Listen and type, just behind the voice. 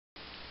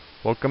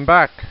Welcome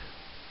back.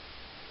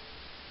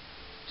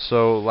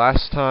 So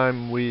last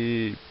time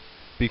we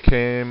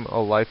became a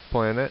life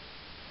planet,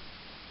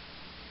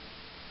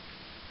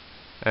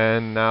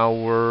 and now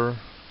we're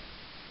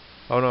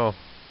oh no.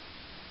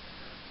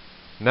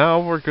 Now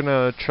we're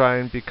gonna try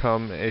and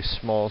become a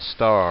small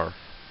star,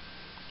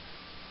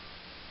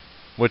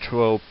 which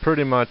will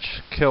pretty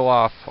much kill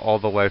off all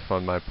the life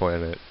on my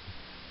planet,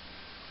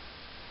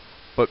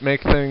 but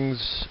make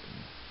things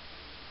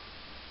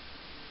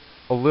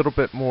a little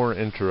bit more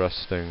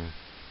interesting.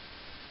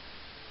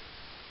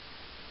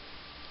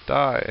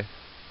 Die.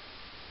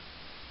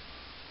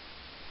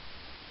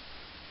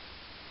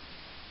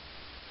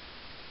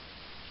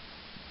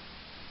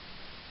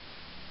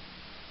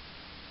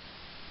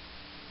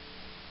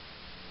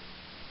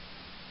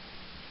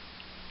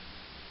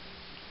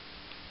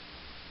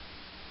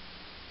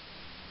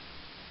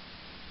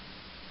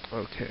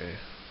 Okay.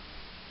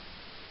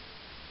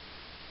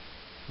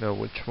 Now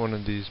which one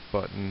of these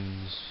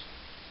buttons?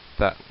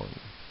 That one.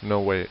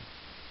 No, wait.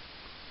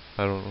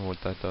 I don't know what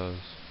that does.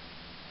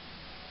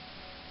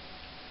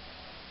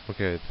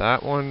 Okay,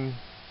 that one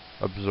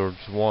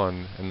absorbs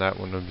one, and that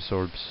one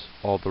absorbs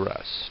all the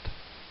rest.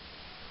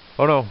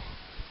 Oh no!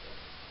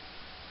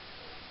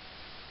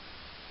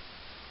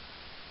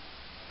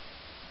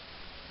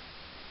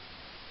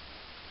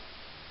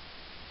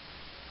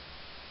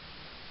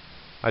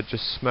 I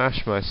just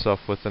smashed myself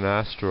with an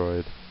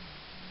asteroid.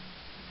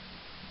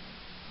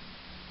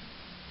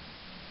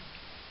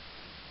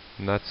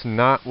 And that's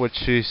not what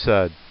she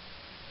said.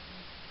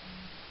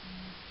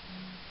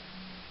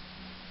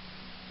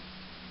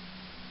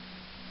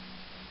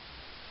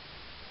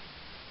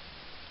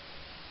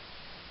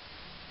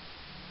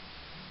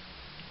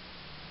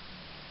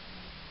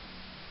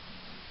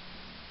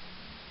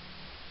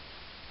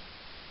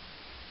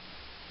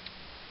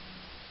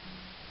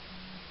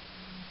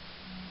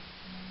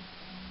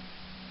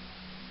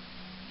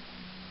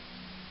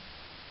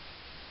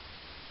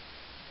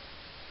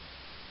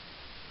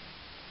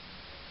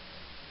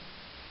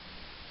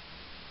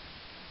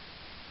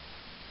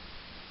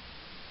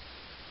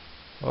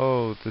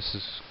 Oh, this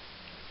is...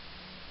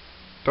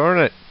 Darn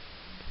it!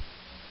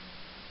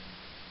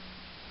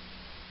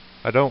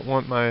 I don't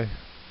want my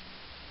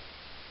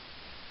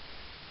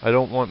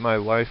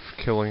life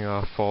killing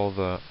off all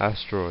the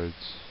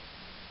asteroids.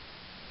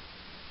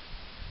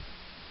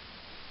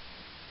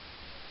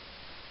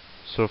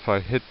 So if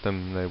I hit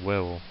them, they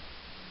will.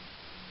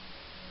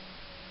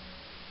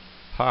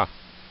 Ha!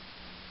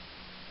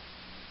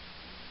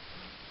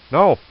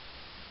 No!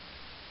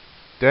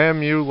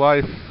 Damn you,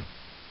 life!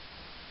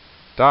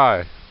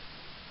 Die!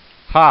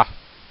 Ha!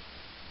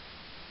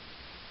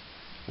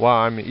 Wow,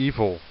 I'm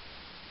evil.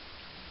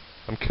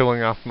 I'm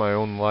killing off my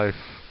own life.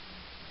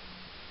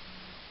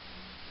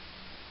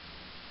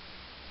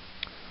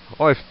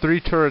 Oh, I have 3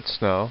 turrets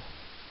now.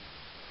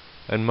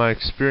 And my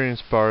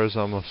experience bar is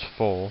almost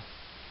full.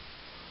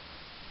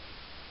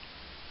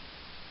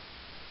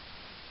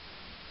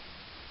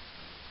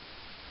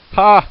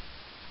 Ha!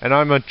 And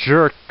I'm a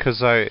jerk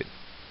because I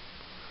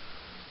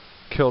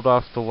killed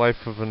off the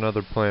life of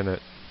another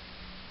planet.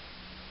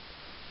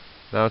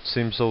 Now it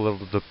seems a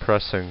little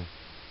depressing.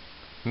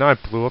 Now I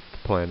blew up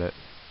the planet.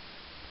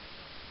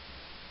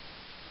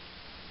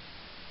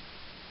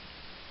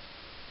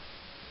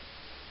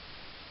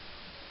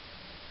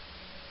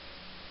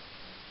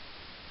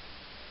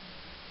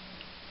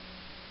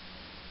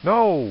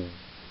 No!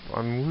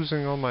 I'm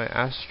losing all my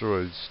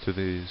asteroids to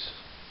these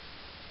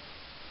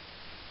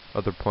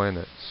other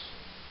planets.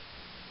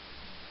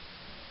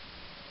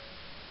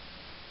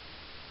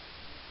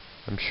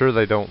 I'm sure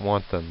they don't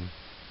want them.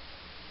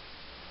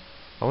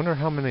 I wonder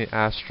how many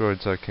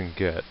asteroids I can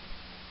get.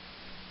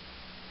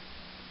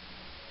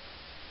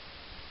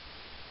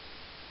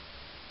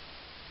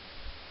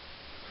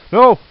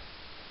 No!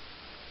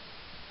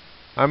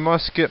 I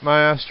must get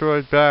my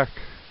asteroid back.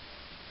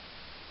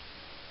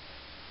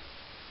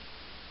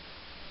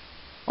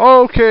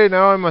 Okay,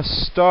 now I'm a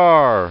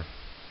star.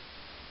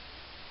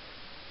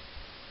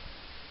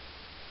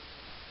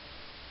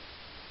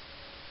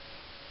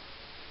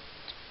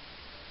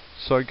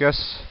 So I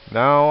guess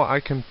now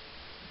I can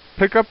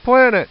pick up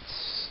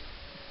planets.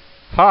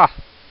 Ha!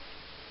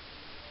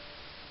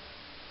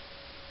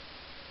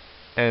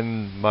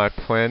 And my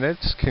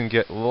planets can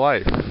get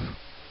life.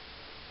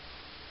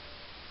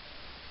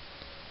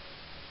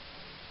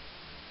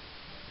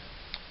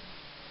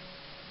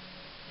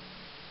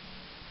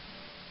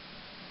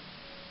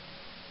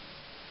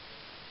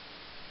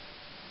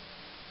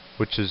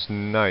 Which is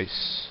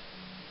nice.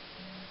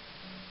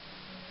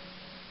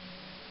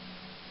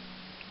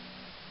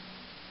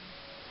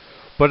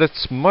 But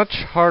it's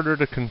much harder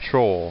to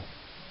control.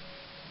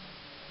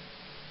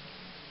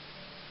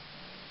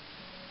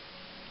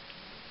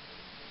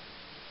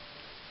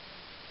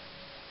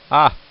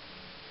 Ah!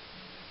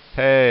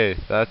 Hey,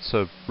 that's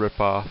a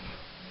ripoff.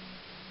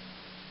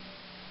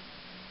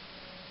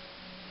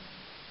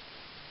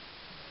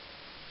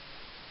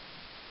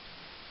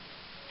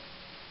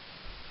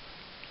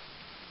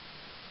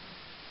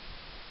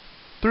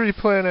 Three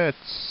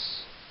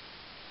planets!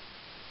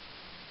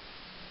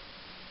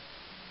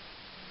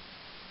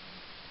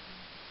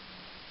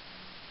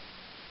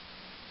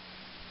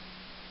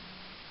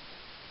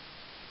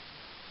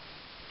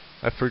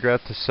 I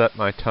forgot to set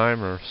my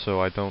timer,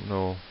 so I don't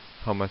know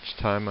how much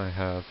time I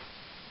have.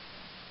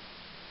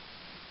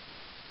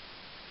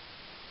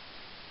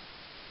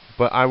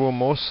 But I will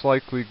most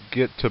likely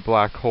get to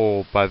black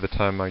hole by the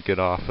time I get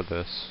off of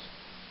this.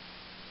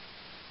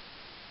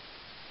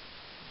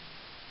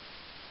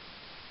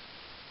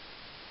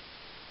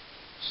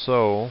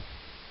 So,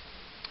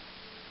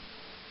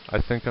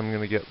 I think I'm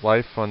gonna get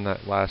life on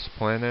that last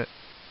planet.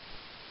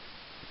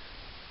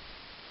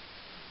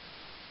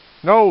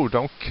 No,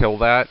 don't kill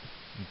that,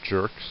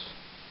 jerks.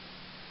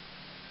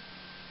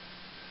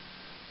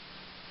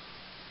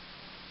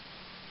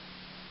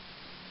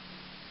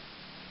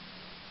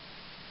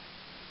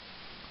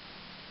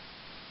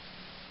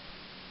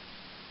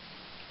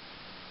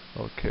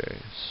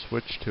 Okay,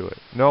 switch to it.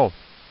 No!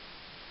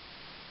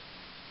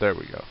 There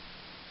we go.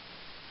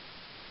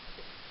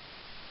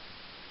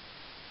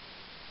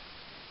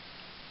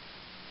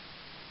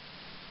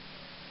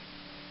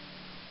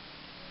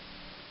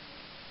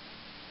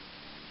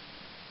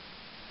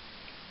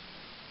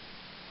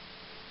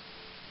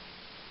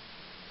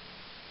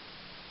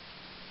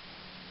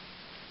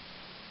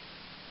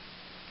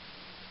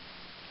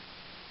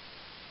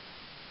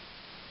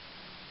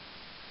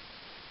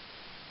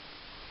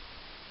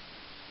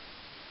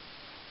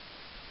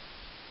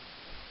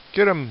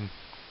 Get him!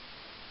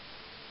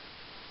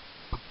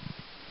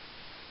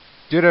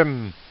 Get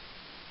him!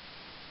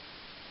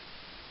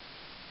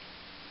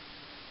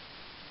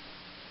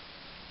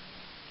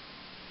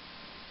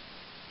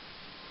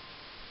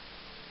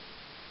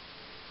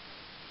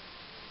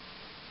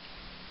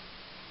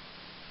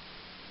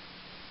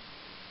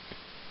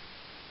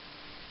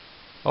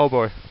 Oh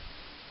boy.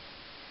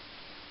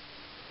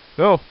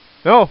 No!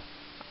 No!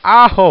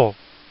 Ow!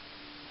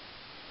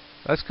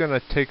 That's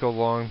gonna take a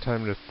long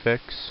time to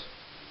fix.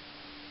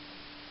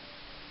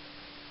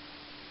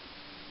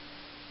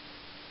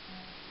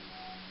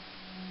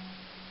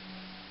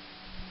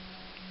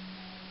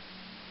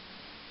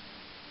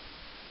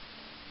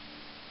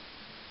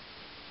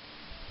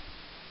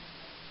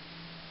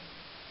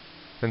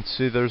 And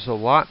see, there's a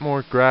lot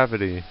more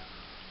gravity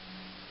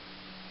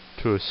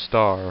to a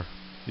star.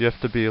 You have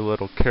to be a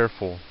little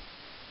careful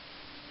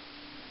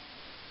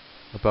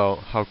about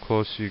how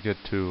close you get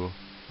to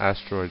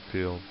asteroid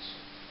fields.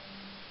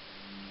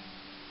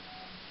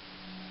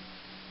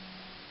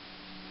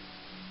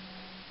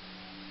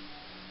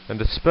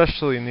 And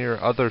especially near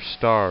other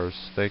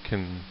stars, they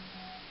can...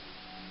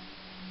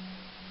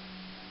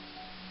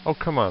 Oh,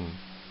 come on.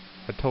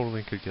 I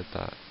totally could get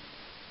that.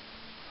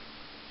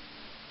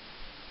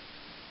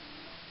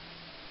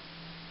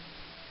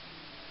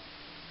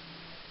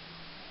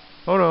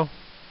 Oh no.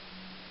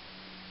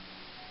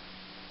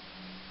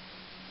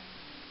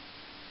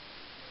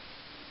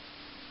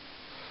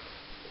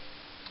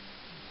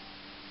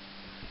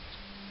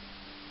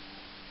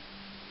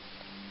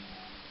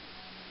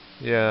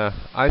 Yeah,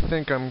 I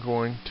think I'm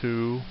going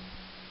to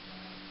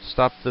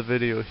stop the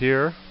video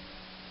here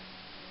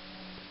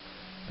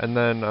and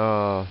then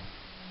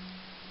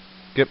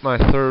get my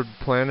third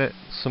planet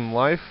some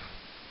life,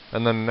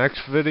 and then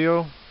next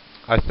video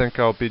I think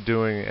I'll be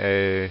doing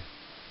a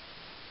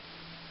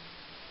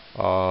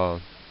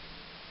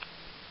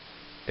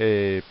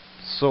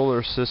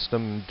solar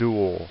system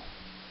duel.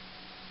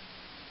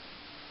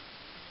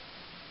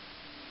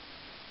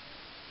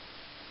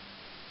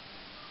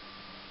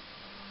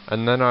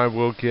 And then I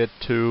will get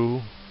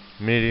to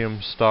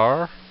medium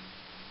star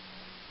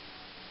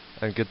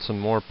and get some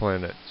more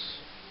planets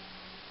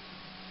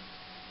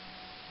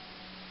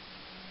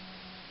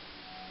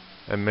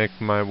and make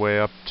my way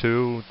up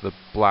to the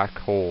black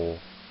hole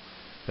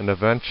and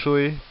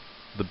eventually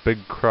the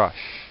big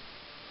crush.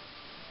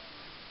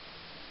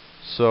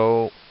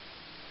 So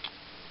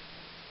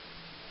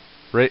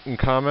rate and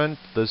comment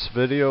this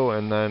video,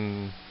 and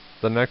then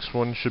the next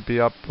one should be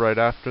up right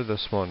after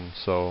this one.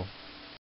 So